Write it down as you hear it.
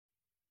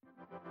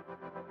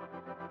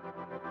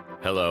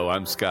Hello,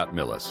 I'm Scott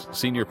Millis,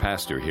 Senior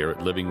Pastor here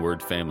at Living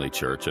Word Family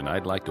Church, and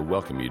I'd like to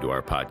welcome you to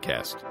our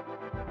podcast.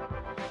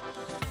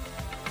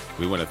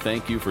 We want to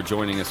thank you for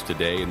joining us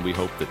today, and we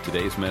hope that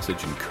today's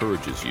message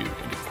encourages you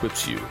and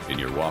equips you in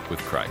your walk with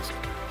Christ.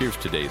 Here's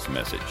today's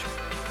message.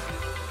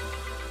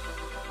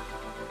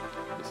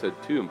 I said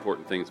two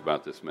important things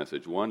about this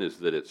message. One is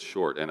that it's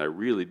short, and I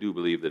really do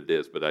believe that it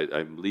is, but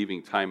I'm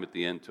leaving time at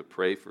the end to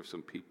pray for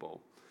some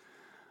people.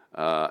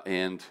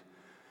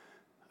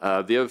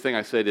 The other thing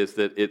I said is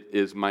that it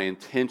is my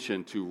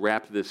intention to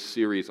wrap this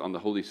series on the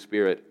Holy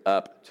Spirit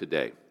up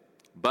today.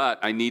 But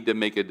I need to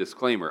make a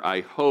disclaimer.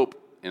 I hope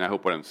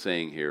what I'm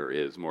saying here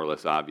is more or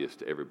less obvious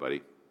to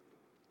everybody,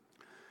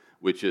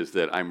 which is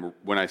that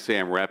when I say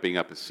I'm wrapping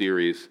up a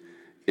series,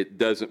 it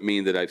doesn't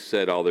mean that I've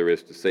said all there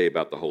is to say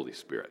about the Holy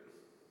Spirit.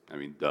 I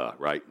mean, duh,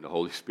 right? The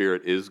Holy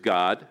Spirit is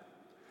God,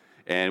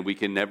 and we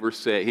can never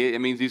say,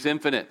 it means He's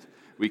infinite.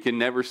 We can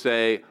never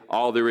say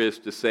all there is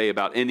to say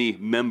about any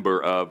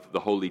member of the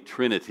Holy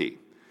Trinity.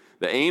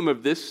 The aim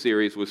of this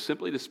series was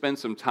simply to spend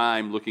some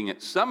time looking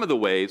at some of the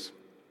ways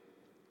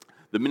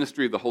the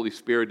ministry of the Holy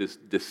Spirit is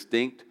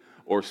distinct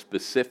or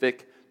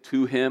specific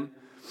to Him,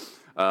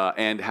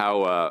 and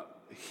how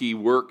He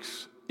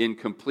works in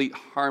complete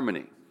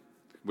harmony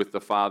with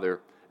the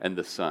Father and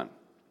the Son.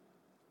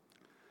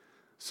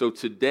 So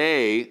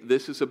today,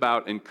 this is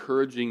about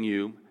encouraging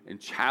you and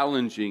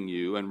challenging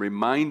you and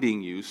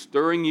reminding you,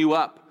 stirring you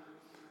up,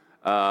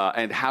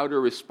 and how to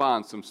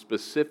respond, some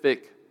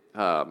specific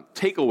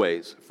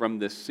takeaways from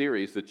this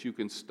series that you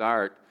can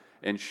start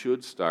and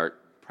should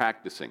start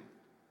practicing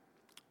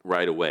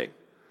right away.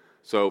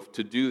 So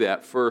to do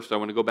that, first, I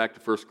want to go back to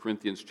 1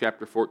 Corinthians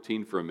chapter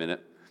 14 for a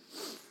minute.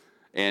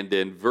 And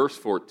in verse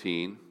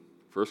 14,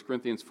 1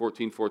 Corinthians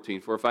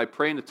 14:14, "For if I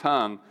pray in a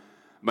tongue,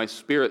 my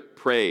spirit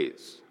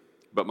prays,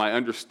 but my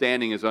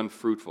understanding is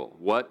unfruitful.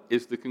 What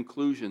is the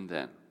conclusion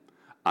then?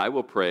 I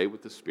will pray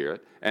with the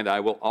Spirit, and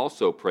I will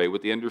also pray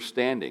with the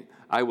understanding.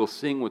 I will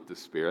sing with the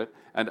Spirit,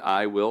 and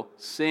I will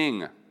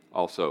sing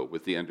also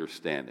with the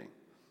understanding."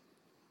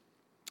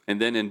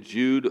 And then in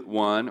Jude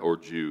 1, or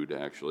Jude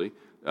actually,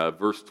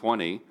 verse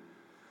 20,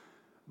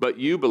 "But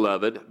you,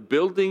 beloved,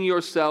 building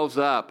yourselves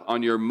up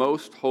on your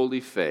most holy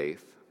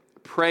faith,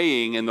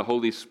 praying in the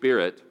Holy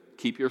Spirit,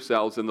 keep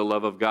yourselves in the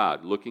love of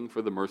God, looking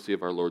for the mercy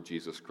of our Lord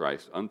Jesus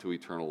Christ unto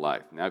eternal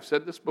life." Now, I've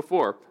said this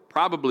before,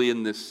 probably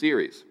in this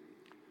series.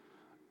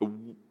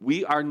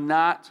 We are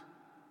not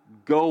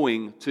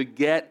going to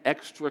get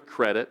extra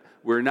credit.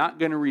 We're not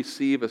going to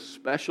receive a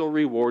special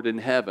reward in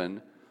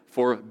heaven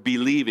for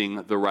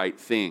believing the right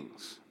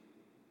things,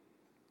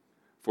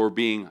 for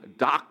being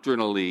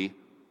doctrinally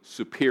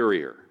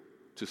superior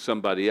to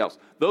somebody else.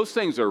 Those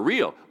things are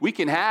real. We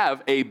can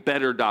have a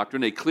better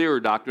doctrine, a clearer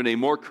doctrine, a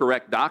more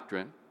correct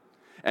doctrine.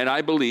 And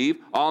I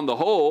believe, on the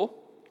whole,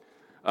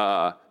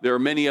 there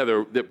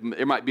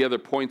might be other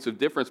points of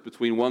difference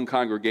between one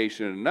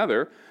congregation and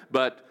another,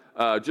 but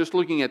just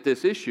looking at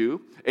this issue,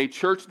 a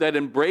church that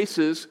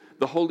embraces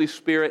the Holy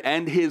Spirit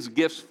and His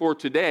gifts for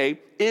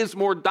today is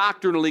more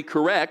doctrinally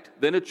correct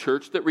than a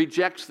church that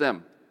rejects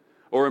them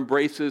or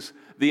embraces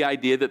the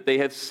idea that they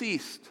have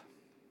ceased.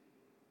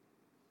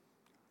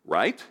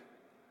 Right?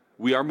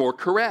 We are more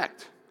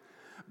correct.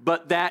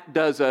 But that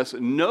does us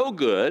no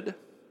good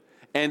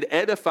and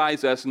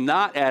edifies us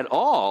not at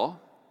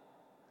all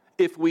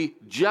if we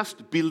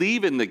just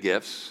believe in the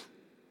gifts,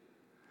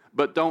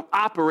 but don't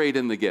operate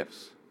in the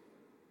gifts.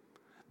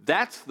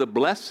 That's the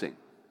blessing.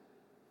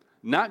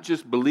 Not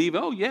just believe,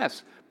 oh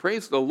yes,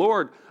 praise the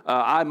Lord,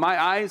 my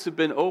eyes have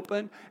been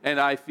opened and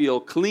I feel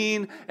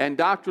clean and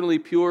doctrinally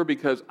pure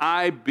because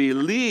I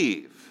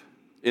believe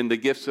in the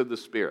gifts of the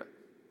Spirit.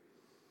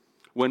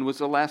 When was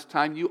the last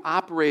time you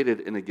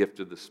operated in a gift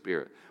of the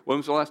Spirit? When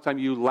was the last time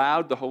you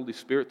allowed the Holy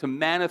Spirit to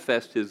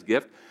manifest His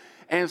gift?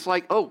 And it's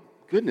like, oh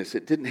goodness,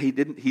 He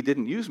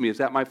didn't use me. Is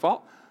that my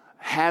fault?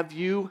 Have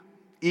you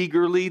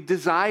eagerly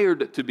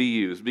desired to be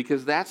used?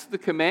 Because that's the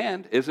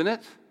command, isn't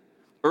it?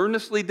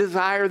 Earnestly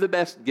desire the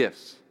best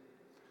gifts.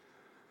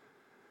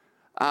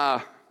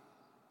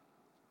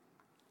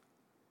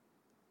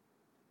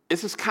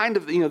 This is kind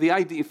of the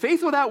idea.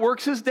 Faith without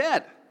works is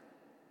dead.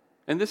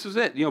 And this is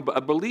it. A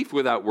belief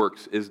without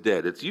works is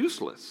dead. It's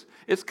useless.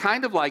 It's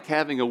kind of like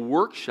having a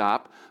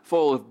workshop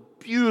full of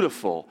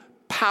beautiful,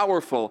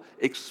 powerful,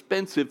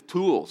 expensive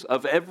tools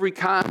of every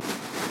kind,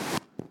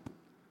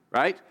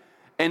 right?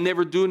 And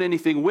never doing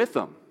anything with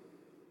them.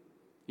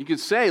 You can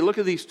say, look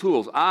at these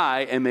tools.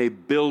 I am a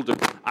builder.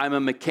 I'm a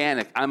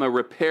mechanic. I'm a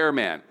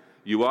repairman.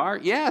 You are?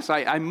 Yes,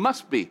 I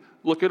must be.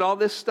 Look at all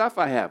this stuff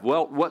I have.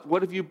 Well,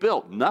 what have you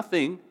built?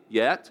 Nothing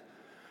yet.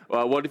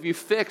 What have you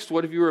fixed?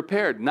 What have you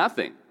repaired?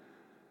 Nothing.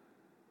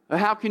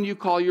 How can you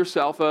call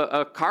yourself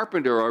a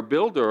carpenter or a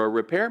builder or a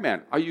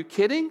repairman? Are you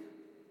kidding?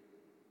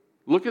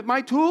 Look at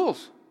my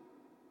tools.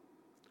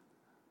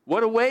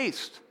 What a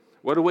waste.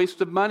 What a waste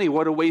of money.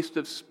 What a waste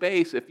of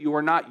space if you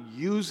are not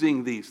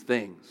using these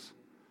things.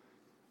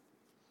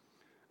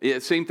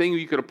 Same thing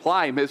you could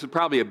apply, this is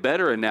probably a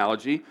better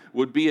analogy,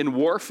 would be in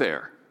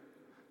warfare.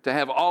 To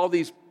have all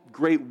these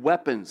great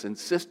weapons and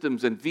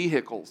systems and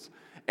vehicles,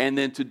 and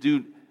then to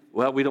do,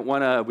 well, we don't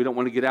want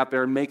to get out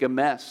there and make a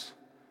mess.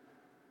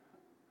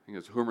 I think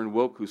it's Herman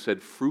Wouk who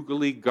said,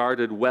 frugally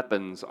guarded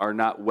weapons are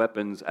not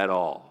weapons at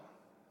all.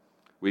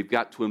 We've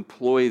got to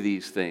employ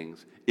these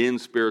things in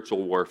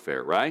spiritual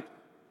warfare, right?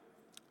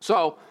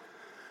 So,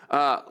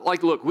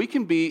 look, we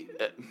can be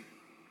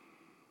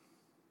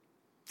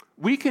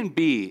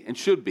and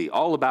should be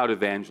all about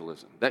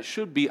evangelism. That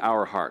should be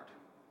our heart,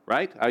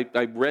 right?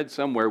 I read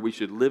somewhere we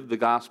should live the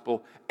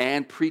gospel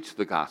and preach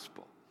the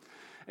gospel.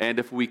 And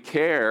if we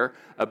care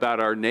about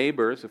our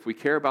neighbors, if we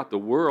care about the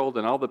world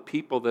and all the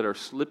people that are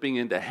slipping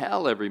into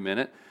hell every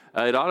minute,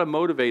 it ought to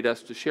motivate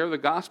us to share the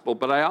gospel.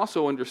 But I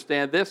also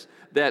understand this,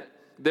 that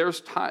there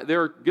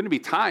are going to be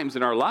times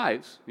in our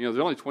lives, there's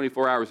only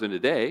 24 hours in a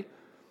day,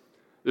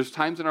 there's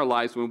times in our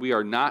lives when we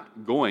are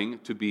not going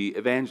to be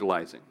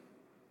evangelizing.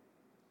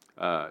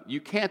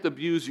 You can't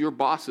abuse your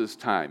boss's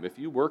time. If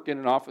you work in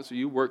an office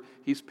or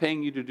he's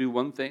paying you to do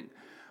one thing.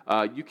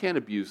 You can't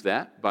abuse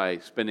that by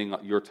spending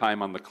your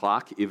time on the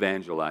clock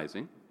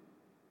evangelizing,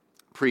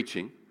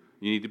 preaching.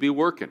 You need to be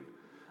working.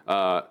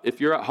 If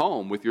you're at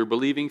home with your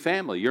believing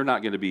family, you're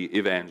not going to be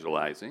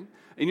evangelizing.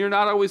 And you're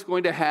not always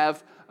going to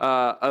have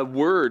a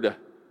word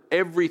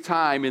every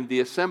time in the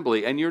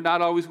assembly. And you're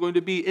not always going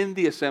to be in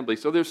the assembly.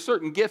 So there's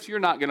certain gifts you're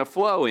not going to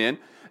flow in.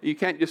 You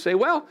can't just say,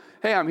 well,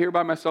 hey, I'm here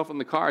by myself in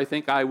the car. I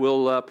think I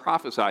will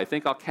prophesy. I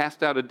think I'll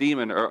cast out a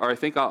demon, or I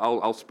think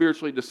I'll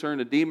spiritually discern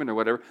a demon or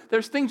whatever.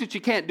 There's things that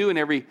you can't do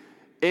in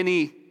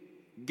any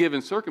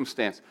given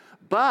circumstance.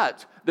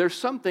 But there's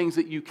some things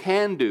that you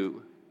can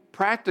do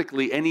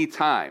practically any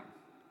time.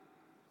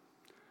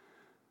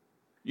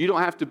 You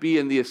don't have to be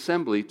in the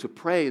assembly to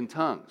pray in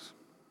tongues.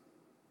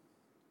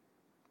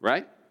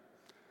 Right?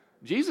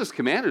 Jesus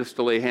commanded us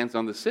to lay hands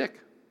on the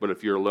sick. But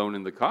if you're alone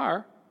in the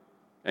car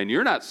and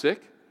you're not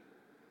sick,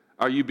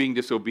 are you being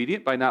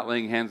disobedient by not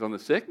laying hands on the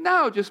sick?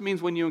 No, it just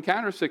means when you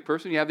encounter a sick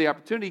person, you have the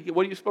opportunity.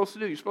 What are you supposed to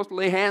do? You're supposed to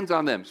lay hands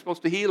on them. You're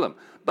supposed to heal them.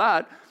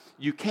 But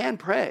you can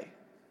pray.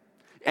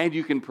 And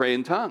you can pray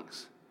in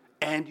tongues.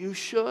 And you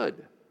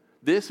should.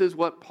 This is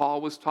what Paul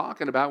was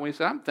talking about when he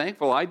said, I'm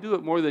thankful I do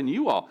it more than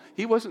you all.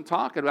 He wasn't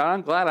talking about,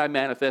 I'm glad I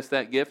manifest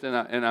that gift and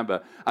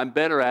I'm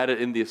better at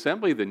it in the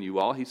assembly than you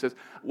all. He says,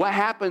 what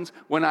happens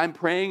when I'm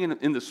praying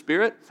in the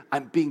Spirit?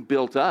 I'm being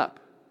built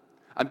up.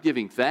 I'm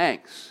giving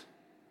thanks.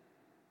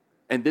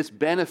 And this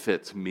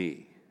benefits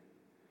me.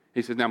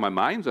 He says, now my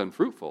mind's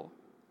unfruitful.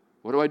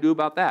 What do I do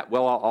about that?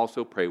 Well, I'll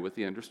also pray with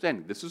the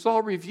understanding. This is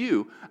all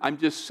review. I'm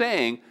just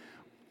saying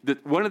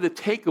that one of the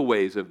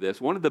takeaways of this,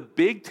 one of the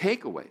big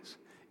takeaways,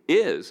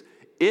 is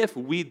if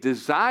we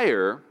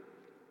desire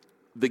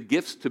the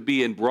gifts to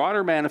be in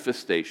broader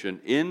manifestation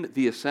in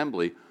the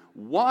assembly,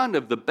 one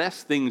of the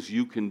best things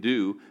you can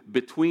do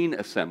between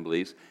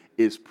assemblies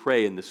is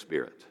pray in the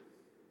Spirit.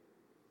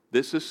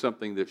 This is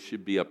something that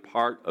should be a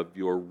part of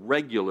your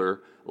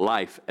regular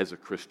life as a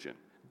Christian,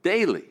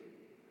 daily.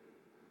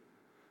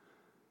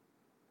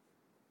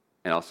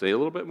 And I'll say a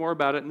little bit more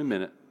about it in a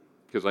minute,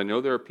 because I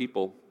know there are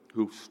people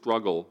who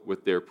struggle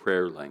with their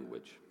prayer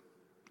language.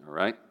 All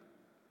right?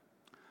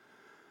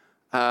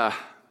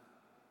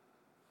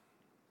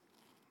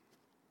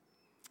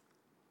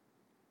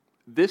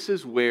 This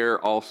is where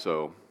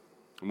also,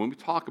 when we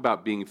talk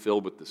about being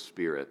filled with the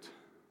Spirit,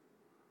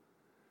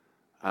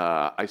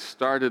 I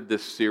started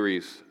this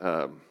series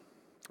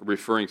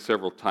referring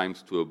several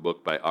times to a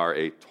book by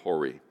R.A.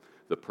 Torrey,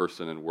 The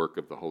Person and Work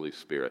of the Holy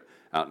Spirit.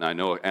 And I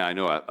know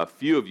a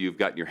few of you have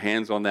gotten your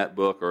hands on that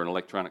book or an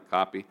electronic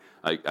copy.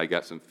 I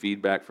got some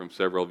feedback from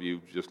several of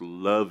you just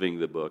loving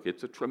the book.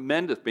 It's a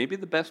tremendous, maybe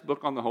the best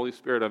book on the Holy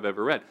Spirit I've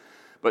ever read.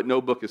 But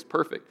no book is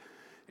perfect.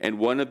 And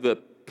one of the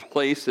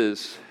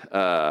places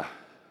of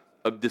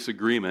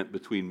disagreement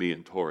between me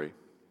and Torrey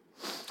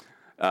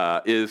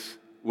is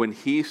when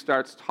he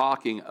starts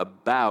talking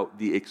about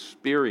the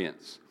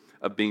experience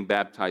of being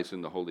baptized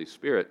in the Holy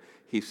Spirit.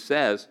 He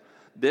says,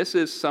 this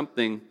is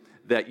something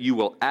that you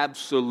will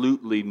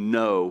absolutely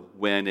know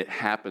when it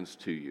happens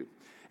to you.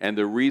 And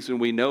the reason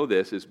we know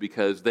this is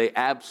because they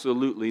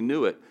absolutely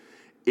knew it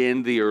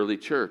in the early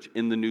church,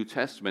 in the New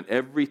Testament.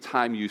 Every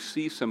time you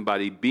see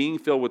somebody being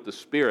filled with the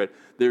Spirit,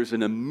 there's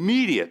an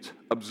immediate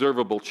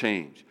observable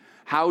change.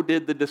 How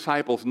did the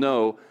disciples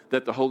know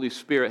that the Holy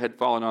Spirit had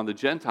fallen on the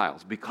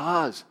Gentiles?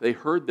 Because they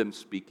heard them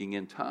speaking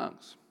in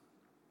tongues.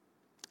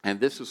 And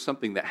this is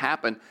something that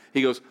happened.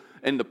 He goes,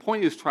 and the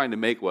point he was trying to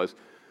make was,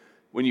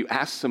 when you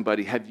ask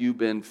somebody, have you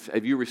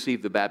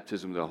received the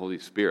baptism of the Holy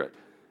Spirit?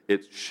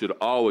 It should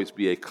always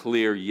be a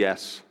clear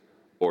yes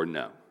or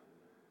no,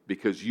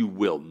 because you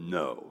will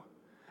know.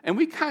 And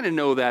we kind of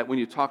know that when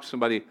you talk to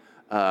somebody,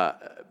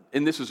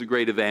 and this is a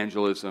great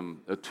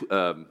evangelism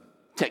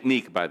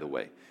technique, by the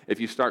way. If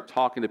you start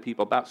talking to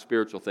people about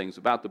spiritual things,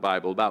 about the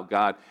Bible, about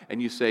God,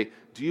 and you say,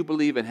 do you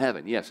believe in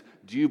heaven? Yes.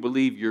 Do you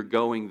believe you're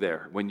going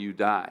there when you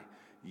die?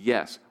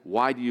 Yes.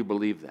 Why do you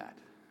believe that?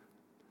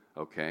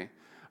 Okay.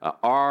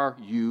 Are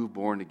you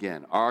born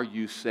again? Are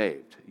you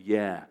saved?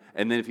 Yeah.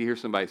 And then if you hear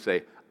somebody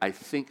say, I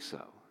think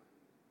so,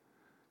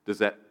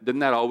 Doesn't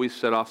that always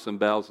set off some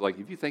bells? Like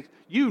if you think,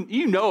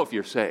 you know if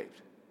you're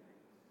saved.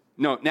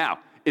 No, now,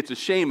 it's a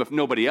shame if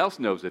nobody else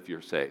knows if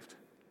you're saved.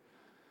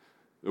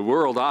 The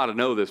world ought to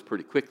know this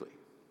pretty quickly.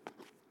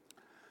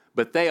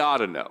 But they ought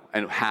to know.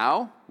 And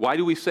how? Why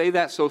do we say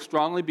that so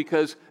strongly?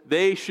 Because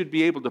they should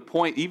be able to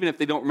point, even if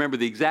they don't remember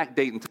the exact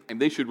date and time,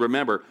 they should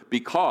remember,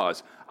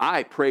 because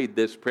I prayed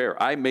this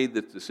prayer, I made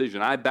this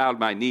decision, I bowed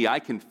my knee, I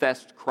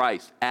confessed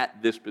Christ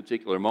at this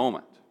particular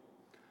moment.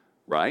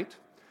 Right?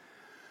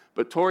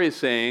 But Tori is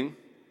saying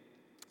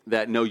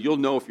that, no, you'll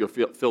know if you're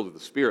filled with the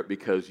Spirit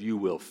because you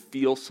will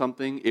feel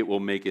something. It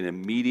will make an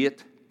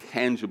immediate,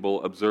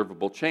 tangible,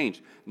 observable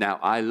change. Now,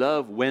 I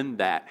love when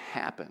that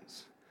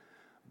happens.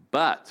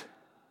 But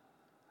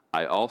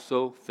I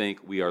also think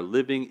we are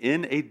living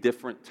in a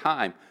different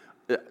time.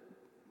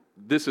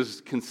 This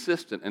is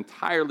consistent,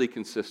 entirely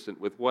consistent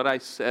with what I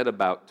said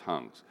about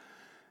tongues.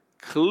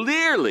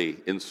 Clearly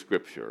in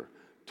Scripture,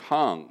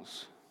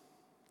 tongues,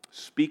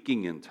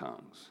 speaking in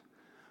tongues,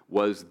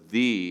 was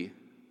the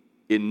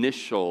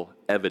initial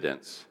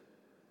evidence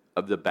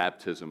of the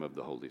baptism of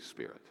the Holy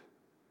Spirit.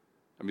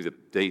 I mean,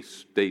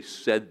 they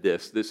said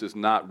this. This is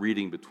not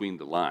reading between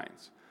the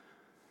lines.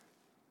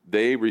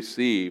 They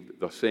received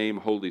the same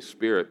Holy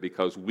Spirit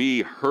because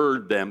we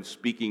heard them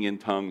speaking in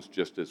tongues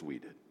just as we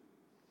did.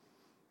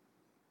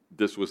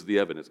 This was the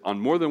evidence on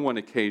more than one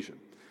occasion.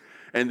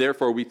 And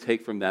therefore, we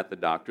take from that the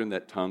doctrine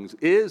that tongues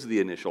is the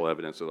initial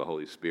evidence of the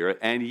Holy Spirit.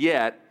 And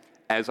yet,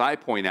 as I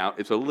point out,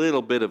 it's a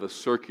little bit of a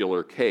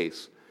circular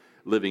case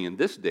living in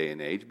this day and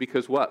age,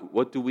 because what?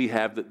 What do we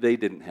have that they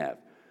didn't have?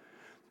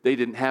 They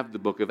didn't have the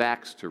book of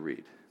Acts to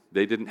read.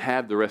 They didn't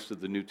have the rest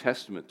of the New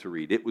Testament to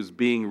read. It was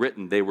being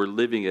written. They were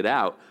living it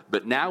out.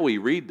 But now we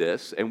read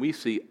this and we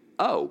see,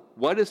 oh,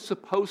 what is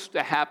supposed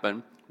to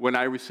happen when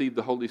I receive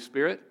the Holy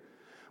Spirit?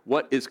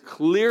 What is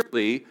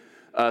clearly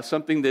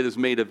something that is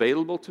made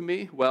available to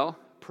me? Well,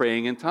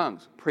 praying in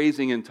tongues,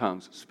 praising in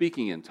tongues,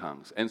 speaking in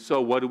tongues. And so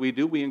what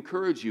do? We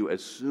encourage you,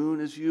 as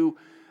soon as you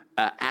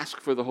ask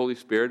for the Holy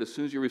Spirit, as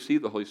soon as you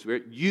receive the Holy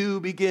Spirit, you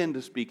begin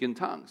to speak in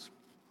tongues.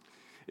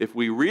 If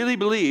we really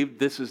believed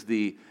this is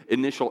the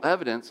initial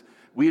evidence,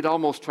 we'd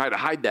almost try to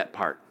hide that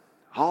part.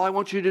 All I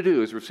want you to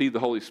do is receive the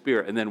Holy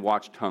Spirit and then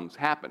watch tongues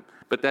happen.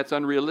 But that's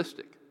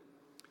unrealistic.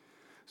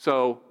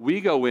 So we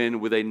go in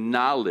with a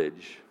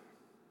knowledge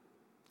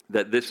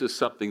that this is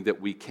something that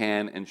we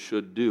can and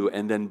should do,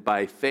 and then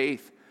by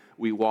faith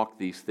we walk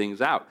these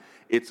things out.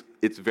 It's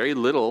very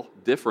little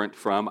different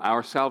from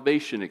our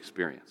salvation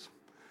experience.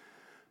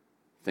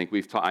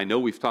 I know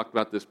we've talked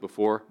about this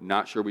before.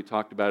 Not sure we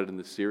talked about it in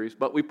this series,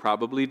 but we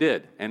probably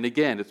did. And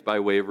again, it's by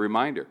way of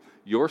reminder.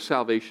 Your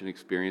salvation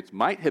experience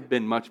might have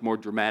been much more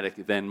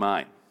dramatic than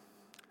mine.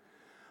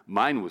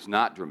 Mine was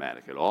not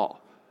dramatic at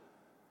all.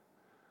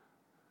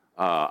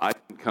 I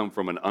didn't come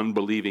from an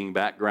unbelieving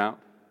background.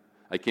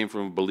 I came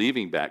from a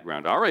believing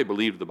background. I already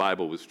believed the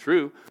Bible was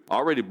true. I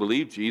already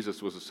believed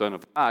Jesus was the Son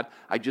of God.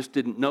 I just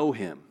didn't know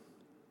him.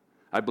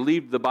 I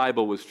believed the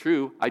Bible was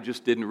true. I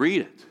just didn't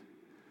read it.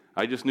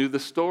 I just knew the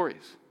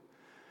stories.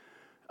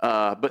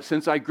 But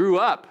since I grew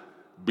up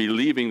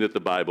believing that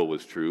the Bible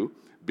was true,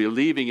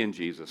 believing in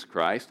Jesus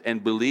Christ,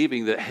 and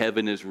believing that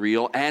heaven is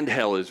real and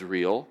hell is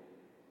real,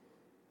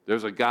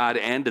 there's a God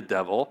and a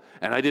devil,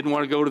 and I didn't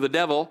want to go to the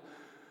devil.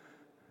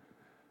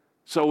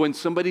 So when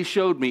somebody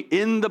showed me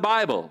in the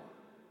Bible,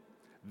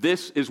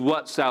 this is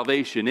what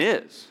salvation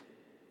is.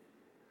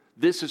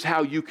 This is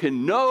how you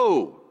can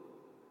know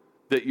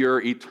that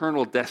your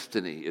eternal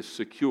destiny is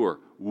secure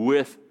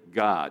with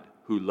God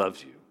who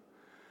loves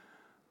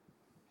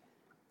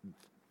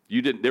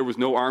you. There was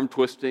no arm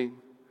twisting,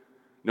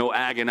 no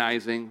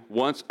agonizing.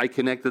 Once I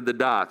connected the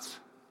dots,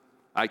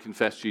 I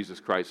confessed Jesus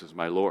Christ as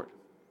my Lord.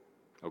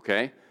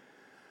 Okay?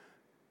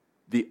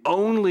 The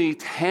only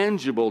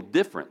tangible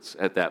difference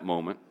at that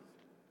moment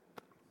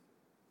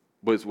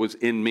was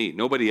in me.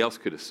 Nobody else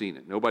could have seen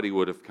it. Nobody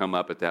would have come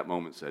up at that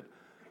moment and said,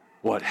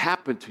 "What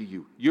happened to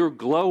you? You're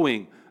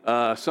glowing,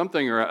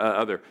 something or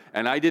other."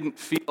 And I didn't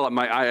feel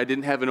I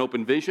didn't have an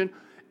open vision.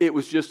 It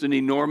was just an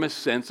enormous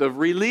sense of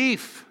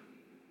relief.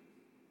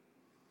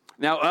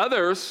 Now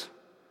others,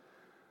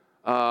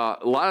 a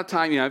lot of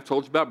time, I've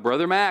told you about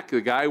Brother Mac,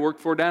 the guy I worked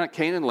for down at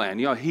Canaan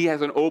Land. He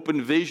has an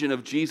open vision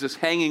of Jesus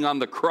hanging on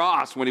the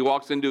cross when he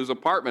walks into his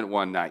apartment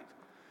one night.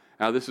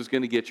 Now this is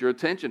going to get your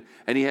attention.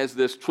 And he has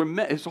this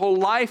his whole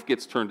life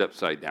gets turned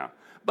upside down.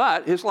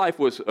 But his life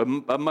was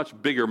a much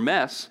bigger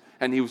mess,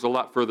 and he was a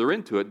lot further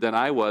into it than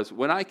I was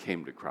when I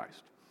came to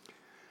Christ.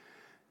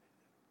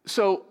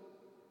 So,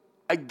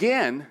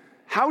 again,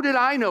 how did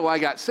I know I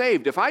got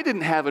saved? If I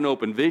didn't have an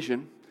open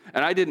vision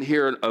and I didn't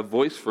hear a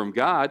voice from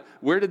God,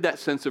 where did that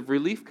sense of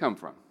relief come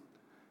from?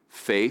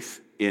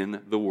 Faith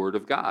in the Word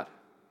of God.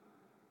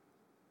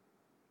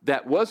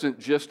 That wasn't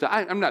just,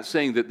 I'm not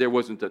saying that there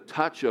wasn't a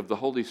touch of the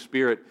Holy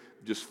Spirit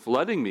just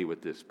flooding me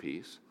with this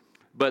peace,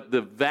 but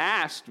the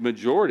vast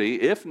majority,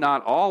 if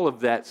not all of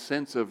that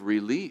sense of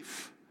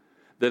relief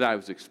that I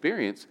was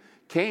experiencing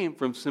came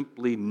from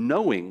simply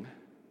knowing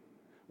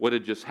what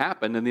had just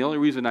happened. And the only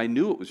reason I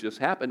knew it was just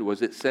happened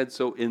was it said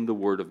so in the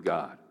Word of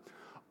God.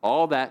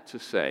 All that to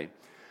say,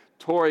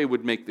 Torrey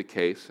would make the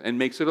case, and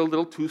makes it a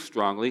little too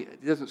strongly.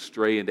 It doesn't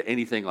stray into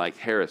anything like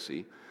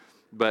heresy,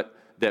 but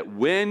that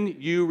when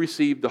you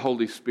receive the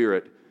Holy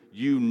Spirit,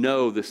 you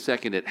know the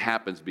second it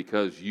happens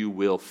because you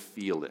will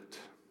feel it.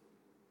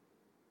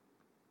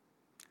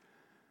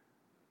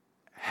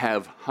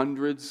 Have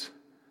hundreds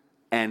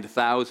and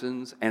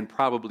thousands and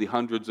probably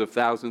hundreds of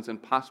thousands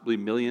and possibly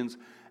millions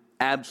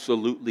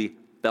absolutely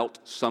felt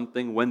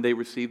something when they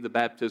received the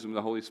baptism of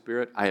the Holy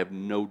Spirit? I have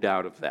no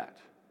doubt of that.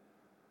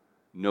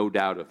 No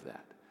doubt of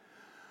that.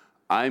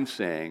 I'm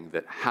saying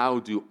that how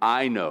do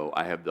I know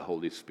I have the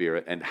Holy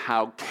Spirit, and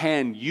how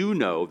can you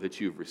know that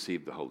you've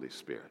received the Holy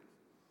Spirit?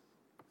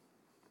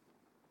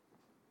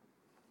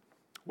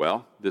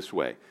 Well, this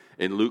way.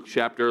 In Luke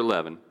chapter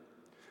 11,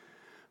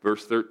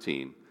 verse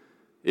 13,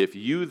 if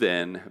you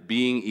then,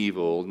 being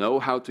evil, know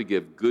how to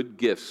give good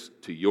gifts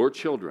to your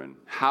children,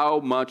 how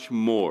much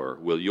more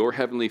will your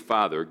heavenly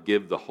Father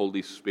give the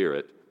Holy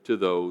Spirit to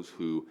those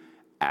who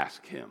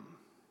ask him?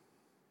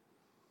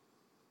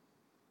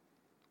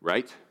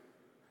 Right?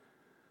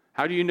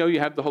 How do you know you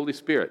have the Holy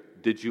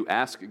Spirit? Did you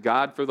ask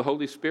God for the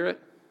Holy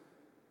Spirit?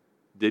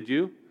 Did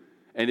you?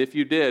 And if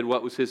you did,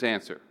 what was his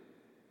answer?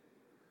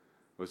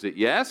 Was it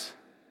yes?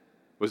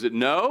 Was it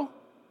no?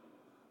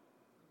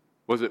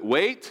 Was it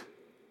wait?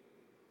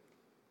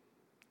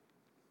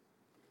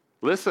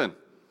 Listen,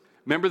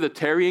 remember the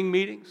tarrying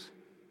meetings?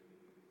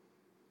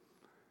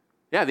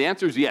 Yeah, the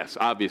answer is yes,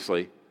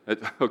 obviously.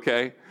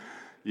 Okay?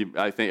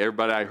 I think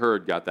everybody I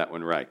heard got that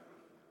one right.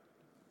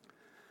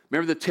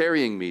 Remember the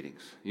tarrying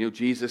meetings.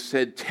 Jesus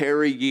said,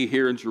 tarry ye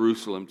here in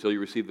Jerusalem until you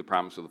receive the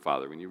promise of the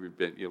Father. When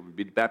you'll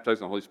be baptized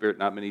in the Holy Spirit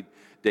not many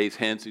days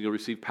hence, and you'll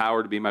receive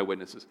power to be my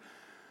witnesses.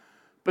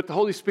 But the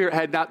Holy Spirit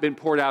had not been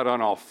poured out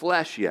on all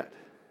flesh yet.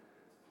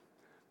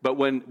 But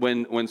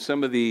when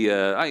some of the,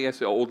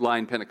 the old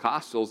line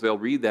Pentecostals, they'll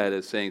read that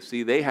as saying,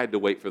 see, they had to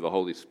wait for the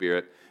Holy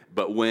Spirit,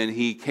 but when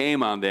he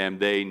came on them,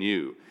 they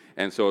knew.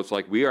 And so it's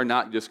like, we are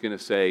not just going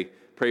to say,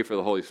 pray for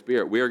the Holy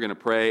Spirit. We are going to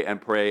pray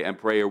and pray and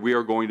pray, or we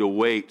are going to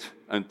wait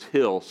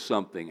until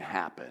something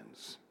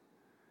happens.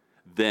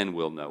 Then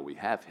we'll know we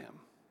have him.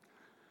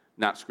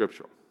 Not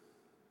scriptural.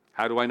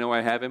 How do I know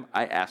I have him?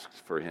 I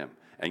asked for him.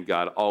 And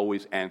God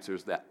always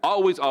answers that,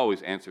 always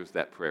answers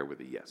that prayer with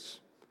a yes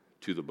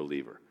to the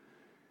believer.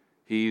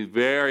 He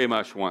very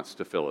much wants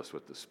to fill us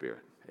with the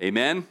Spirit.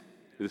 Amen?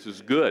 This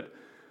is good.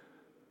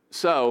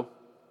 So,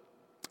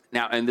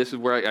 now, and this is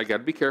where I got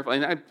to be careful.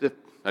 And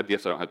I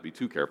guess I don't have to be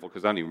too careful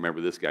because I don't even remember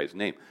this guy's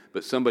name.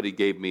 But somebody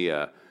gave me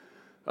a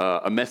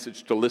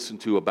message to listen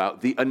to about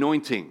the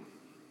anointing.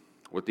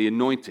 What the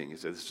anointing. He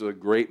said, this is a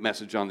great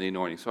message on the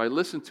anointing. So I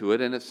listened to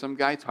it, and it's some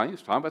guy talking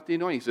about the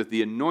anointing. He says,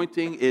 the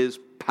anointing is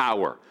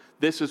power.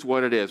 This is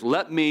what it is.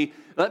 Let me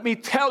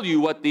tell you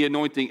what the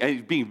anointing,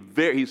 and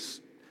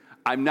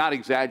I'm not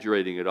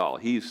exaggerating at all.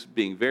 He's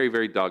being very,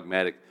 very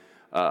dogmatic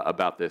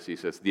about this. He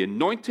says, the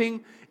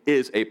anointing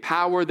is a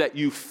power that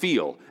you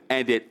feel,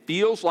 and it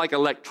feels like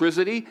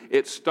electricity.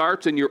 It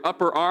starts in your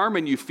upper arm,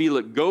 and you feel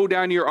it go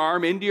down your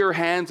arm, into your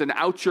hands, and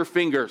out your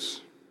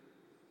fingers.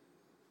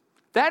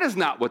 That is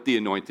not what the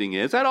anointing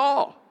is at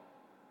all.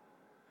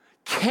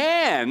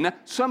 Can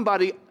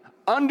somebody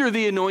under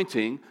the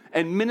anointing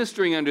and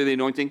ministering under the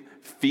anointing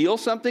feel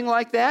something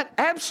like that?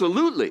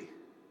 Absolutely.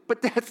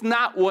 But that's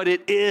not what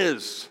it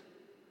is.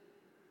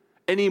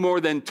 Any more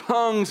than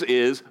tongues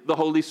is the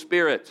Holy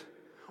Spirit,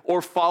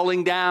 or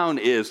falling down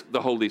is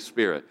the Holy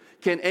Spirit.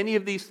 Can any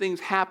of these things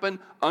happen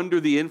under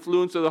the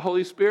influence of the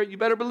Holy Spirit? You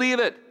better believe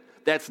it.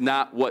 That's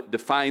not what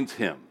defines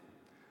him.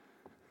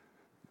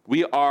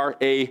 We are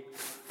a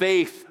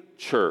faith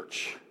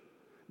church,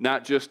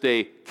 not just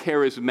a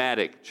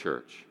charismatic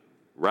church,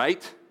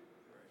 right?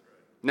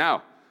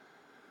 Now,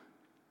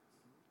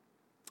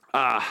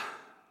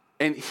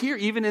 and here,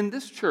 even in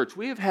this church,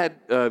 we have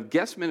had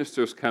guest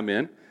ministers come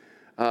in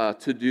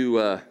to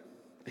do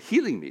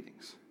healing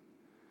meetings.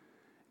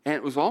 And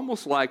it was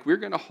almost like we're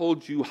going to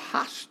hold you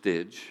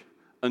hostage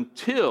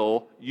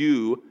until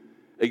you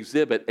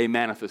exhibit a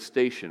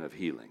manifestation of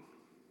healing.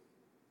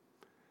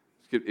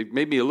 It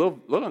made me a little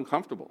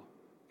uncomfortable,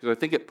 because I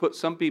think it put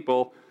some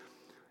people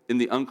in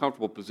the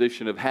uncomfortable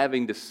position of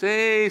having to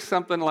say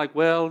something like,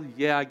 well,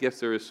 yeah, I guess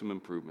there is some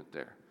improvement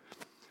there.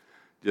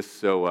 Just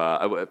so,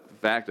 in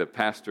fact, a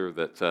pastor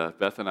that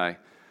Beth and I,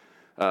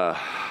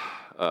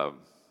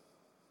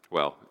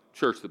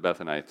 church that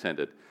Beth and I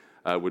attended,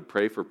 would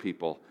pray for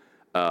people,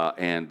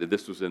 and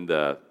this was in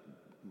the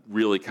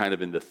really kind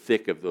of in the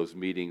thick of those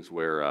meetings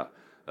where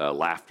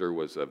laughter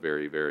was a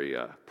very, very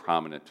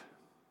prominent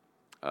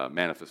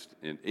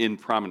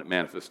prominent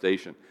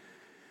manifestation.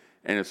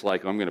 And it's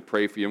like, I'm going to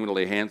pray for you, I'm going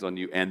to lay hands on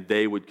you, and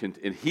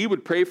and he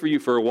would pray for you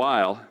for a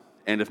while,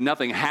 and if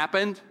nothing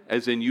happened,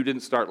 as in you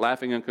didn't start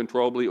laughing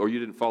uncontrollably or you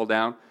didn't fall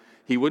down,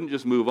 he wouldn't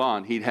just move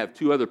on. He'd have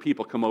two other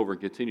people come over and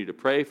continue to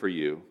pray for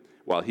you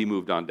while he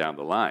moved on down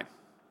the line.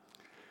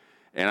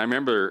 And I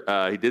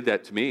remember he did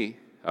that to me.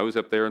 I was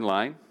up there in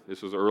line.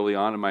 This was early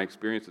on in my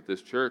experience at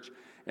this church,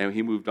 and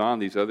he moved on.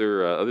 These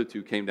other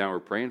two came down and were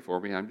praying for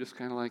me. I'm just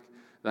kind of like,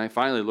 then I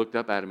finally looked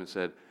up at him and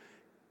said,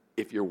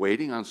 if you're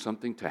waiting on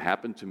something to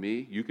happen to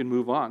me, you can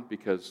move on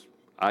because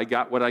I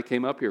got what I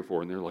came up here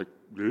for. And they're like,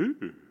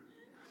 "Ew."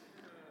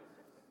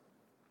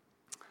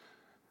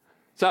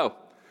 So,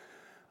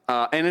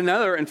 and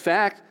another, in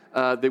fact,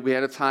 that we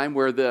had a time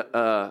where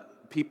the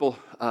people,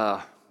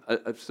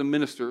 some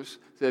ministers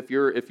said,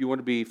 if you want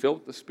to be filled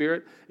with the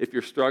Spirit, if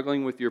you're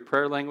struggling with your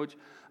prayer language,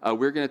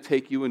 we're going to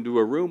take you into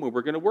a room and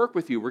we're going to work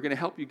with you. We're going to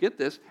help you get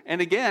this. And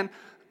again,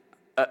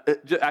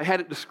 I had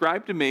it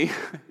described to me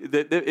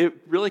that it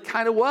really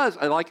kind of was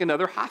like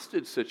another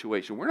hostage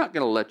situation. We're not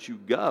going to let you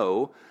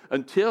go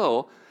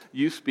until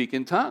you speak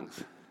in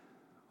tongues.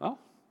 Well,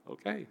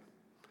 okay.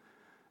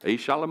 Ei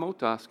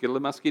shalamota,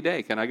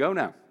 skidalamaskide. Can I go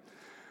now?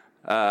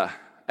 I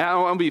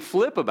don't want to be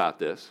flip about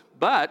this,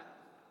 but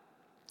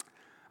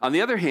on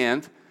the other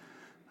hand,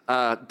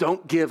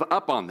 don't give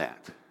up on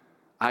that.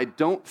 I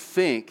don't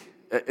think,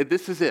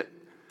 this is it.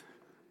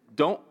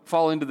 Don't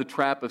fall into the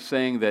trap of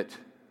saying that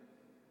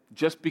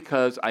just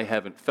because I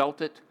haven't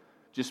felt it,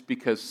 just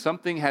because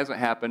something hasn't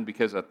happened,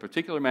 because a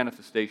particular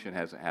manifestation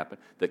hasn't happened,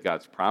 that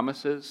God's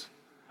promises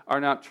are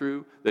not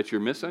true, that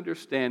you're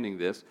misunderstanding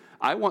this.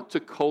 I want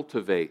to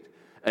cultivate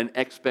an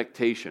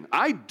expectation.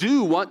 I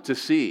do want to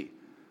see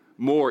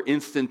more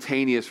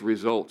instantaneous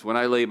results when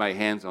I lay my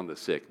hands on the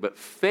sick. But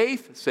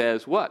faith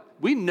says what?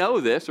 We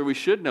know this, or we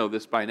should know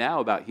this by now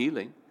about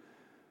healing.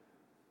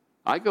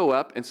 I go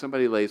up and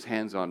somebody lays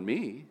hands on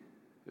me.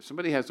 If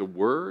somebody has a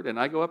word and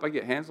I go up, I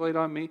get hands laid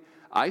on me,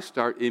 I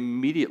start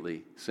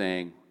immediately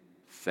saying,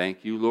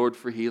 "Thank you, Lord,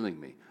 for healing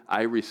me.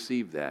 I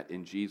receive that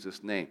in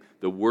Jesus' name.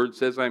 The word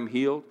says I'm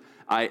healed.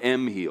 I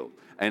am healed.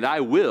 And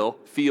I will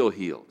feel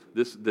healed."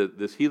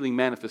 This healing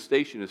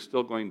manifestation is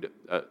still going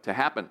to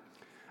happen.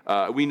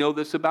 We know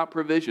this about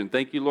provision.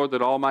 "Thank you, Lord,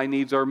 that all my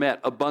needs are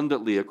met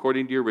abundantly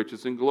according to your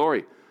riches and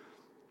glory."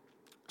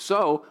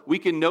 So we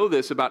can know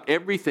this about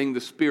everything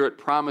the Spirit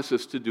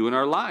promises to do in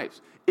our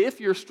lives.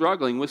 If you're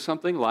struggling with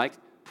something like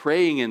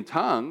praying in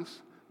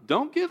tongues,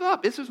 don't give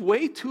up. This is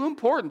way too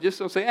important. Just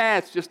don't say,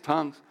 it's just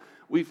tongues.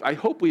 I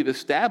hope we've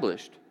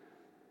established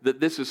that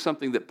this is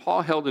something that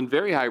Paul held in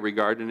very high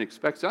regard and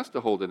expects us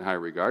to hold in high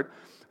regard.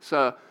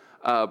 So,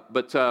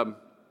 but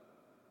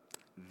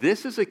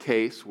this is a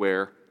case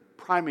where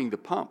priming the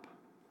pump,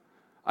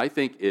 I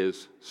think,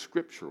 is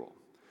scriptural.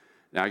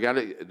 Now, I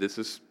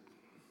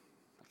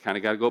kind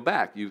of got to go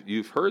back.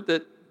 You've heard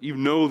that, you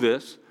know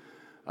this.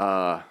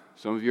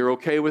 Some of you are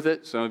okay with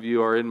it. Some of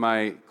you are in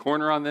my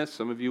corner on this.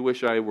 Some of you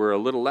wish I were a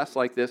little less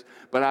like this.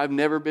 But I've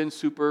never been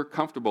super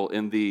comfortable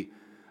in the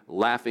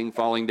laughing,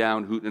 falling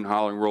down, hooting and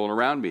hollering, rolling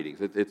around meetings.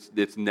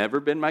 It's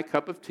never been my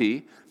cup of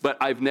tea. But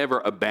I've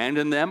never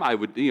abandoned them.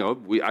 I've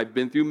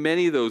been through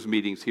many of those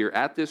meetings here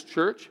at this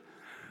church.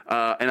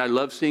 And I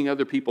love seeing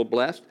other people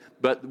blessed.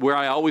 But where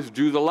I always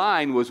drew the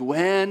line was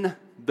when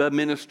the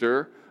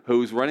minister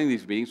who's running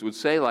these meetings would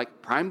say,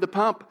 like, prime the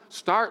pump,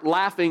 start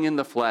laughing in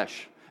the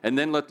flesh, and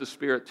then let the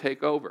Spirit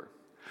take over.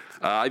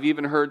 I've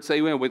even heard say,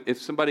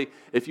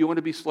 if you want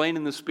to be slain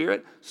in the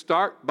Spirit,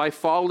 start by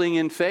falling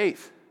in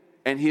faith,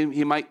 and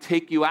he might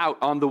take you out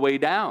on the way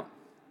down.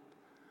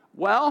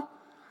 Well,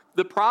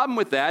 the problem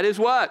with that is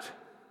what?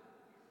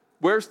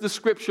 Where's the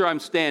scripture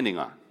I'm standing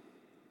on?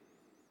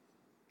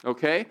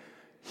 Okay?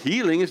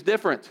 Healing is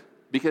different,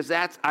 because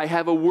I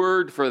have a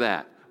word for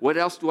that. What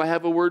else do I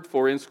have a word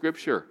for in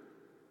Scripture?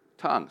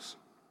 Tongues.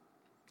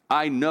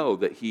 I know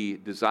that He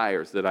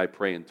desires that I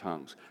pray in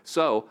tongues.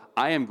 So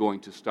I am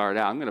going to start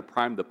out. I'm going to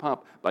prime the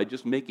pump by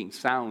just making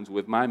sounds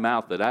with my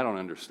mouth that I don't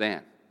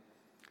understand.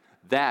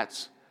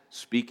 That's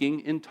speaking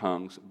in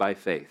tongues by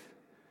faith.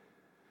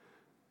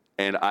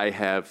 And I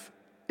have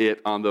it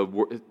on the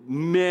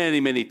many,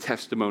 many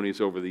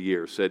testimonies over the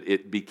years said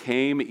it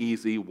became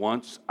easy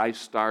once I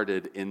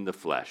started in the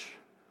flesh.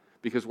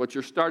 Because what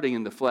you're starting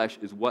in the flesh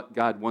is what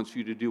God wants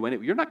you to do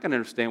anyway. You're not going to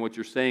understand what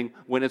you're saying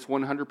when it's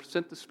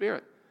 100% the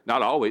Spirit.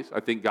 Not always.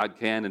 I think God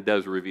can and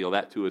does reveal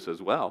that to us as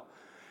well.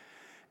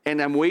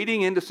 And I'm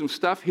wading into some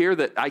stuff here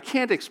that I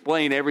can't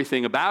explain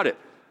everything about it.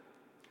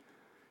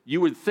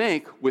 You would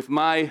think with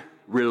my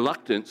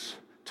reluctance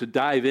to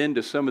dive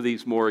into some of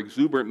these more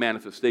exuberant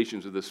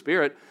manifestations of the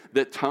Spirit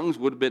that tongues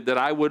would have been, that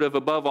I would have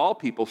above all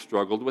people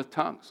struggled with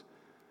tongues.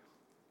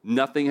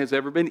 Nothing has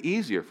ever been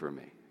easier for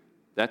me.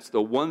 That's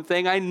the one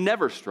thing I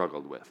never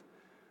struggled with.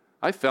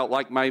 I felt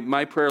like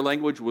my prayer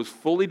language was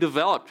fully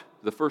developed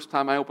the first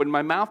time I opened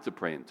my mouth to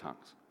pray in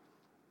tongues.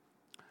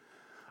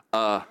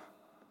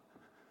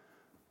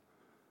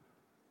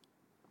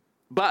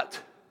 But,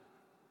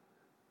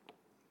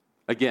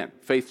 again,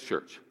 Faith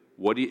Church,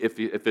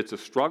 if it's a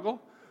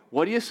struggle,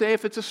 what do you say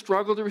if it's a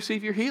struggle to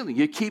receive your healing?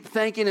 You keep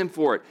thanking Him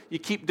for it. You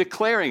keep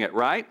declaring it,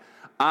 right?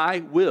 I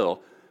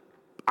will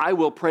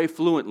pray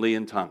fluently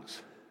in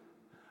tongues.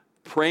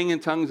 Praying in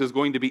tongues is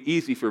going to be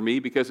easy for me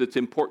because it's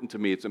important to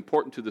me. It's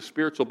important to the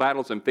spiritual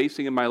battles I'm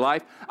facing in my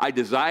life. I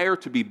desire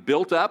to be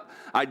built up.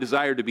 I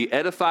desire to be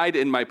edified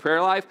in my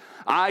prayer life.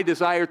 I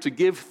desire to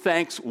give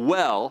thanks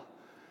well.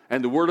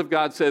 And the Word of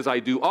God says I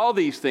do all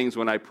these things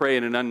when I pray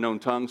in an unknown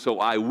tongue, so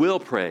I will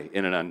pray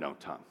in an unknown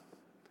tongue.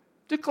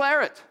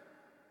 Declare it.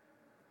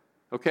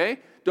 Okay?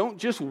 Don't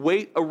just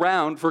wait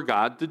around for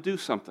God to do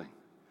something.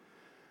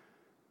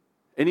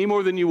 Any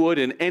more than you would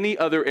in any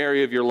other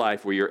area of your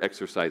life where you're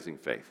exercising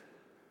faith.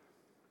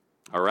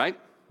 All right?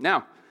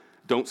 Now,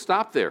 don't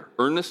stop there.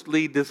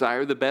 Earnestly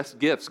desire the best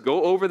gifts.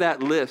 Go over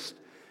that list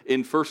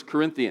in 1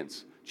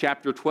 Corinthians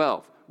chapter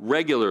 12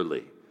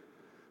 regularly.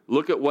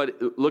 Look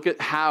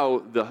at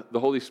how the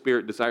Holy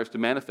Spirit desires to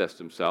manifest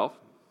himself.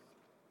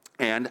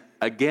 And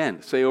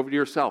again, say over to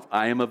yourself,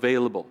 I am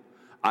available.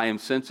 I am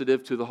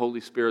sensitive to the Holy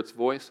Spirit's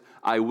voice.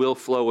 I will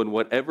flow in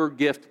whatever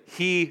gift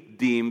he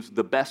deems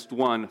the best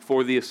one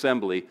for the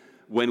assembly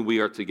when we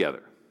are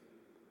together.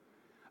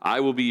 I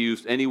will be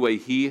used any way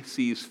he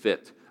sees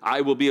fit.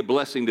 I will be a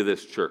blessing to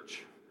this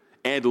church.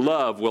 And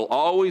love will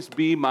always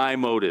be my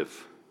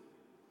motive.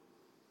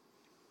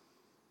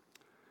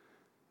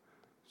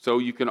 So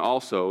you can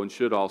also and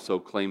should also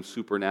claim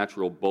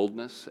supernatural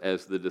boldness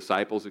as the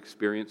disciples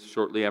experienced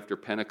shortly after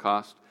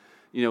Pentecost.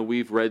 You know,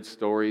 we've read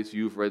stories,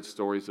 you've read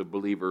stories of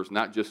believers,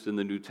 not just in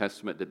the New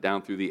Testament, but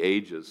down through the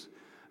ages,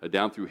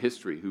 down through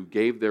history, who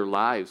gave their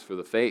lives for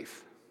the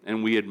faith.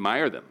 And we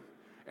admire them.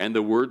 And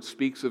the word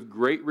speaks of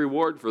great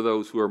reward for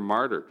those who are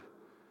martyred.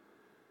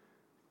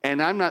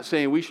 And I'm not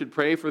saying we should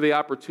pray for the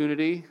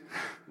opportunity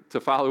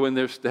to follow in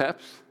their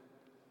steps.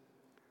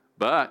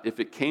 But if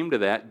it came to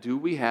that, do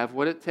we have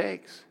what it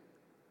takes?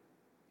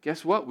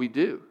 Guess what? We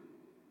do.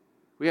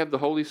 We have the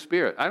Holy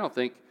Spirit. I don't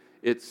think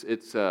it's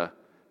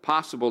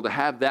possible to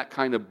have that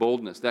kind of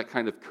boldness, that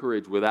kind of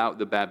courage without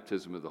the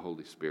baptism of the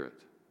Holy Spirit.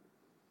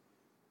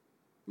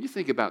 You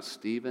think about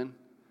Stephen.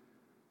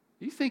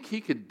 You think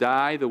he could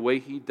die the way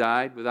he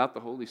died without the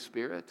Holy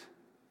Spirit?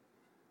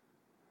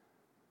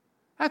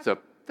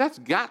 That's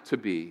got to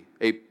be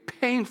a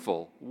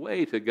painful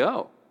way to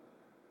go.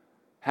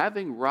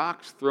 Having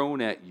rocks thrown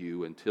at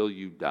you until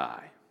you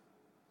die.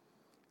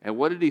 And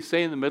what did he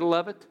say in the middle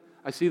of it?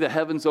 I see the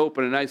heavens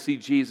open and I see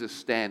Jesus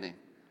standing.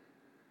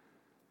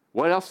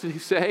 What else did he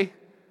say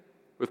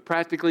with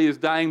practically his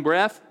dying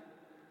breath?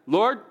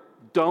 Lord,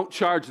 don't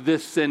charge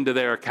this sin to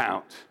their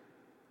account.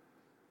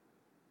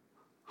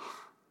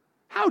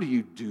 How do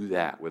you do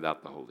that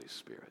without the Holy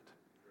Spirit?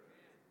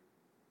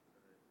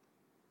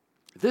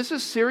 This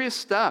is serious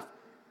stuff.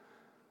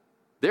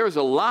 There is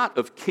a lot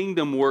of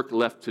kingdom work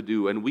left to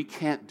do, and we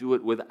can't do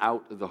it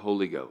without the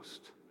Holy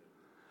Ghost.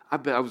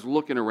 I was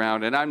looking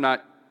around, and I'm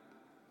not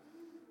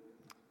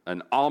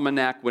an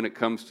almanac when it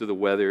comes to the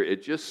weather.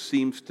 It just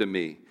seems to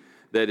me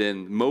that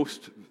in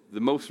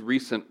the most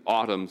recent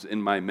autumns in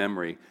my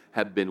memory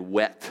have been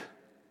wet.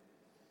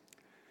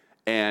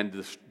 And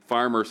the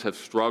farmers have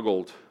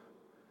struggled.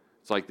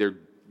 It's like they're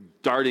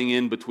darting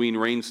in between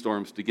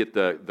rainstorms to get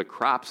the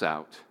crops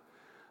out.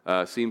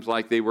 Seems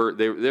like there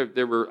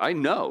were, I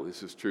know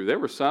this is true, there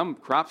were some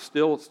crops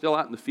still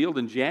out in the field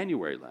in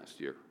January last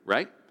year,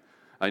 right?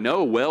 I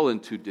know well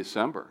into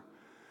December.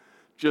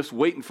 Just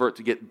waiting for it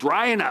to get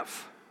dry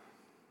enough.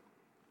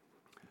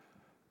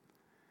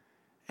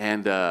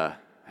 And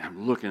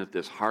I'm looking at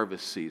this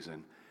harvest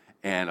season,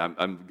 and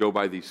I'm go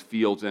by these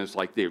fields, and it's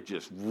like they're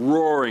just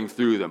roaring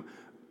through them.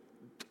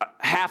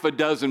 Half a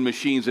dozen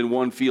machines in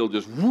one field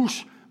just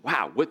whoosh.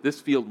 Wow,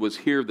 this field was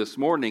here this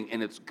morning,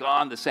 and it's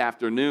gone this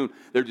afternoon.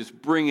 They're just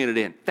bringing it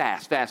in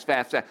fast.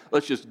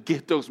 Let's just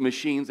get those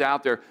machines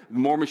out there. The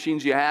more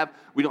machines you have,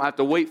 we don't have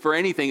to wait for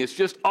anything. It's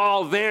just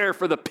all there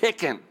for the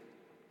picking.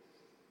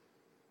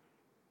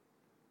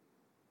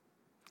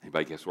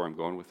 Anybody guess where I'm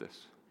going with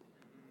this?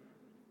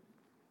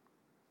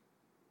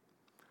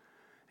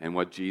 And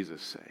what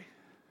Jesus say?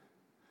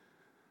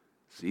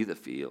 See the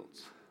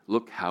fields.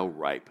 Look how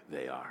ripe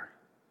they are.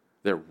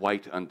 They're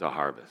white unto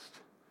harvest.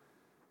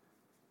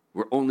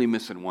 We're only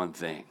missing one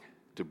thing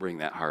to bring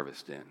that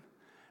harvest in.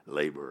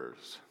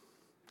 Laborers.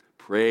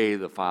 Pray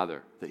the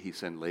Father that he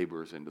send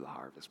laborers into the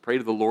harvest. Pray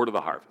to the Lord of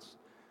the harvest.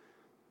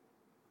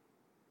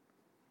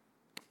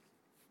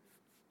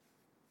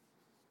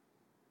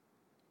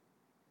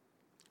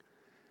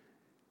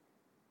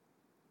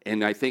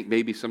 And I think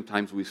maybe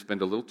sometimes we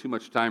spend a little too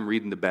much time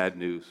reading the bad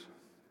news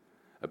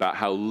about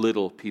how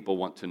little people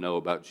want to know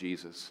about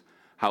Jesus,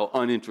 how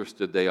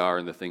uninterested they are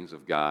in the things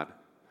of God,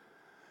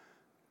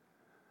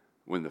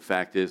 when the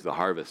fact is the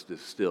harvest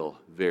is still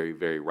very,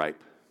 very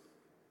ripe.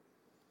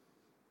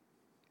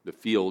 The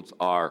fields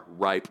are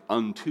ripe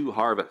unto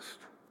harvest.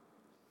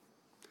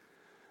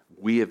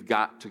 We have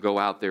got to go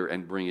out there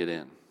and bring it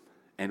in.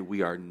 And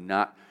we are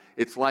not.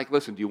 It's like,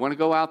 listen, do you want to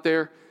go out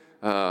there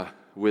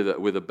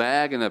with a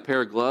bag and a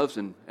pair of gloves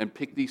and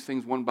pick these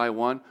things one by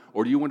one?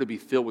 Or do you want to be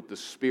filled with the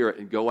Spirit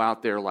and go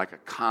out there like a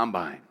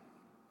combine?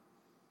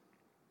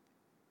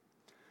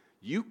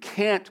 You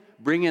can't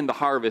bring in the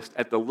harvest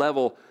at the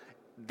level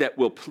that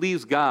will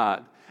please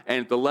God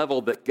and at the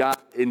level that God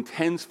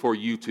intends for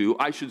you to,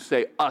 I should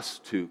say us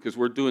to, because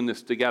we're doing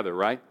this together,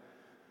 right?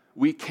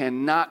 We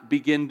cannot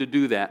begin to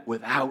do that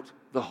without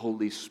the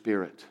Holy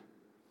Spirit.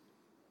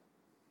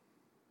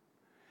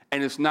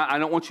 And it's not, I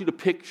don't want you to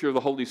picture the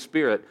Holy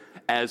Spirit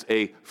as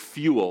a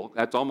fuel.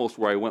 That's almost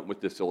where I went with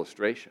this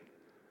illustration.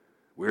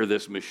 We're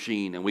this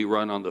machine and we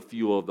run on the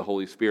fuel of the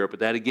Holy Spirit.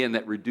 But that, again,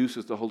 that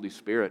reduces the Holy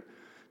Spirit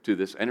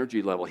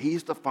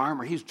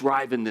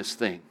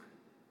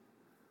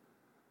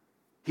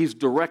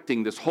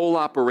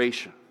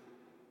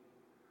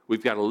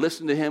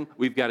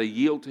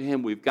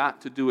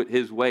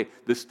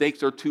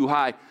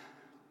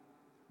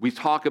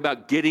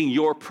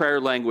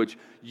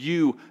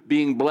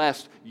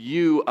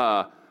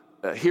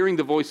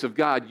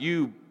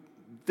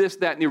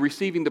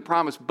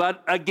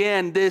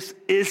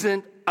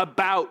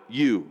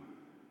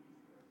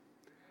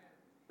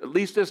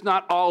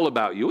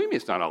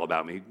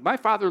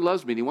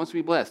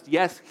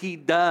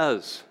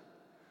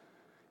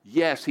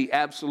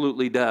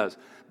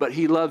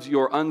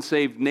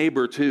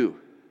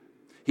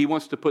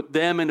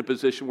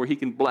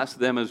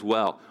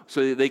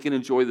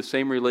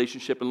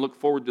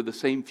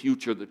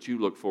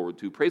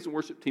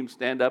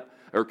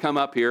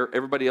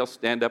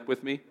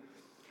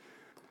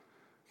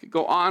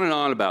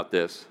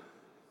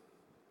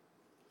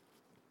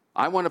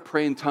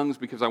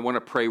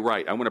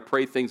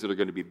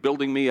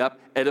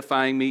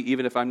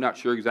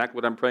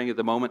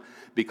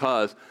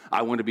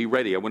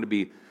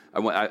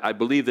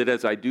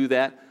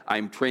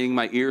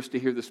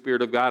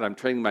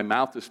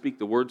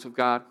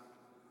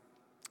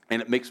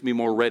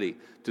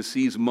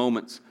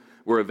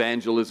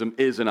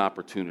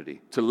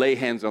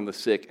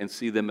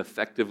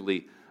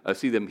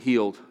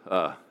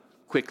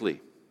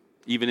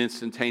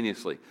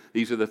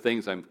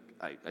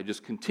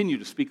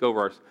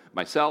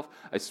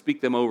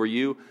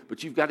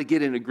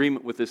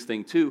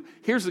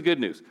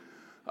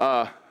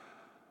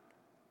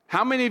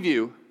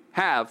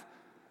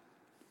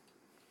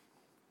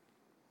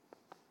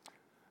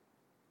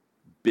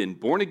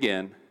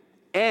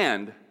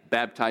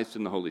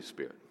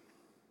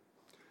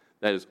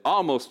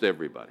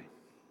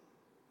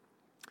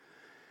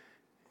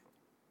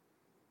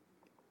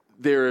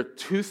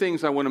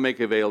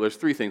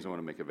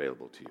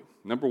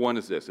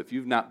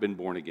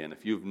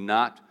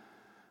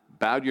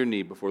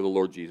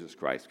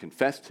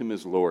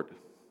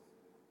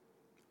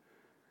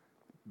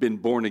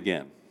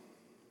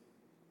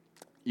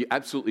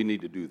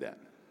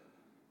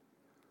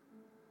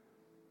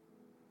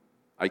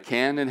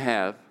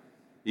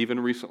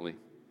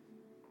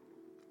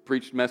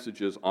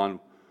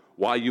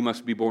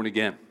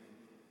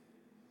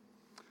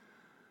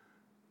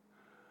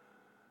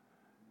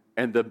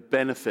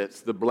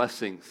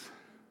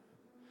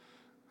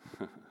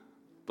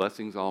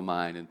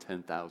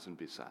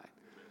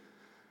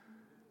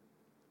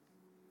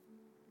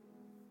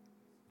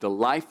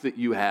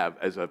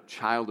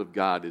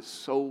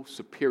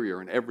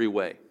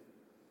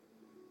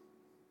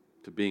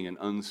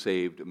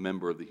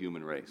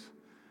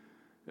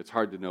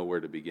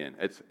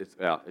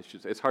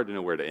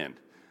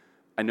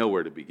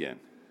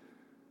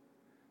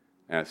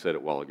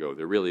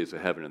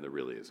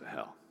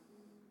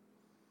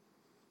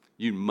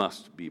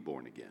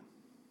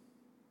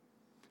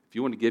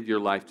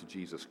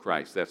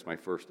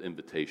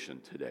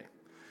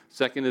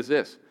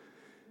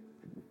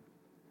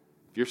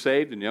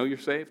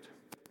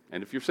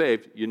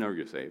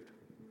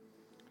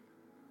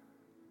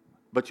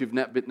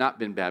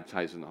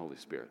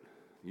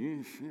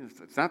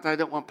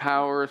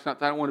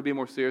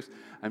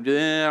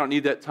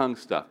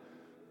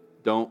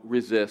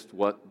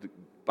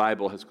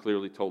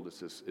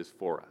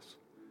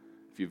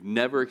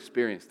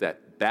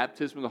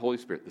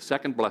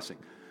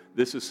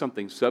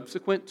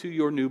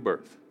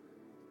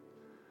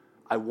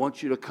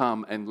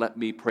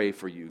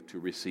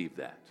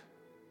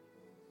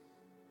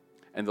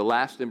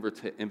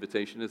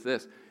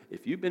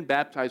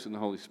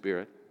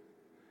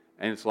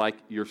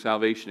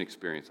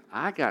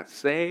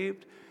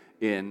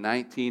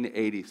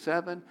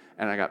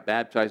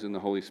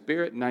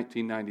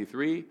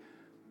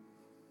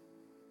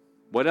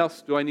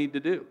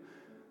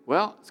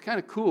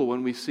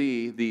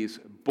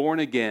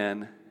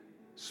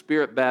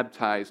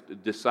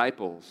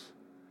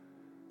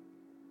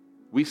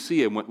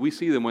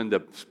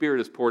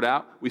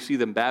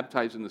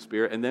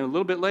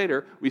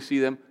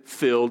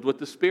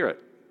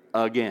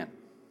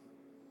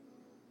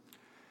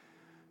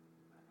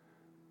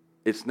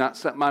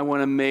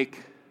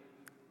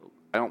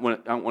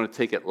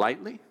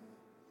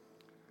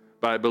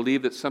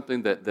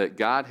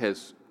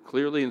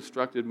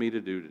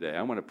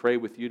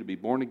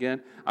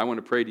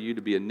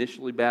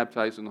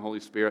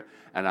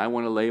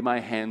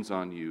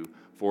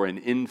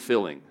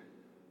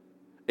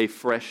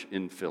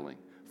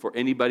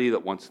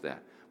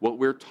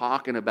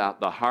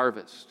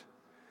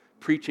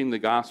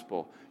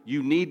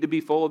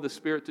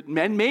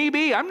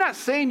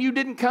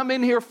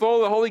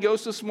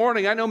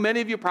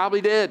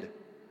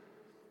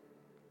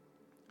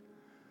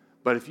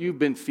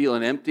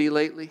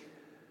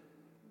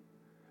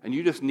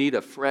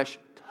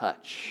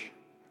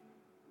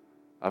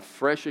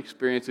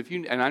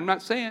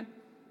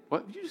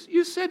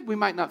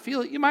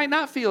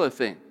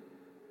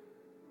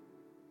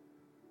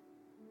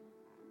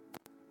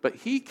But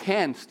he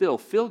can still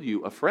fill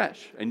you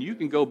afresh. And you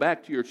can go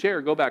back to your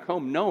chair, go back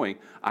home knowing,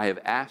 I have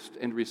asked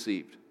and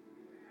received.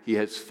 He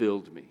has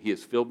filled me. He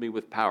has filled me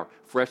with power,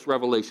 fresh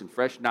revelation,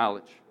 fresh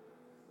knowledge,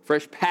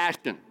 fresh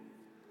passion.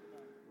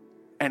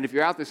 And if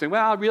you're out there saying,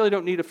 well, I really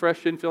don't need a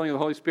fresh infilling of the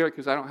Holy Spirit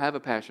because I don't have a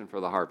passion for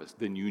the harvest,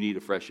 then you need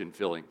a fresh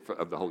infilling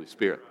of the Holy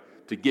Spirit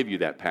to give you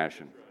that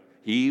passion.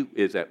 He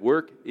is at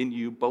work in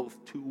you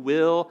both to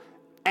will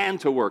and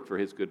to work for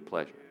his good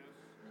pleasure.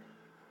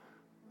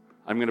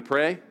 I'm going to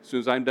pray. As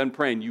soon as I'm done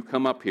praying, you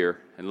come up here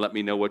and let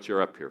me know what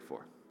you're up here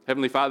for.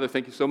 Heavenly Father,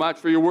 thank you so much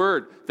for your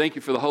word. Thank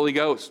you for the Holy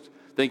Ghost.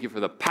 Thank you for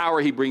the power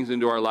he brings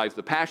into our lives,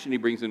 the passion he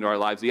brings into our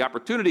lives, the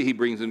opportunity he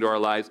brings into our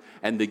lives,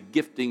 and the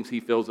giftings he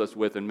fills us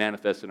with and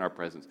manifests in our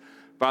presence.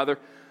 Father,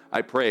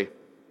 I pray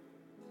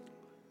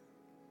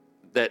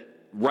that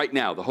right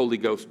now the Holy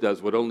Ghost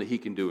does what only he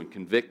can do and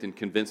convict and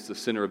convince the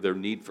sinner of their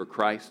need for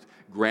Christ.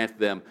 Grant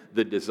them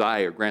the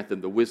desire, grant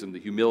them the wisdom, the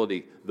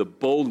humility, the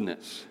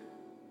boldness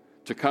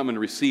to come and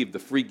receive the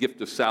free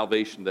gift of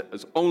salvation that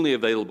is only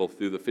available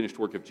through the finished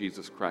work of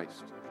Jesus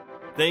Christ.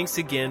 Thanks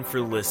again for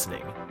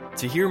listening.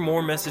 To hear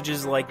more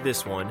messages like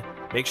this one,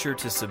 make sure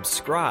to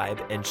subscribe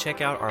and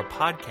check out our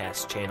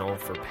podcast channel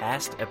for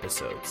past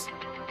episodes.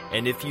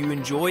 And if you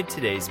enjoyed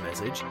today's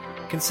message,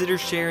 consider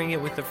sharing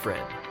it with a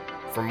friend.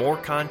 For more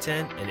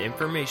content and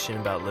information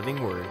about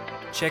Living Word,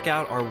 check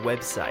out our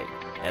website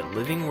at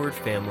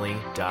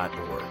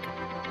livingwordfamily.org.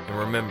 And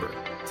remember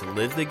to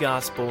live the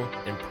gospel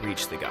and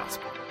preach the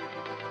gospel.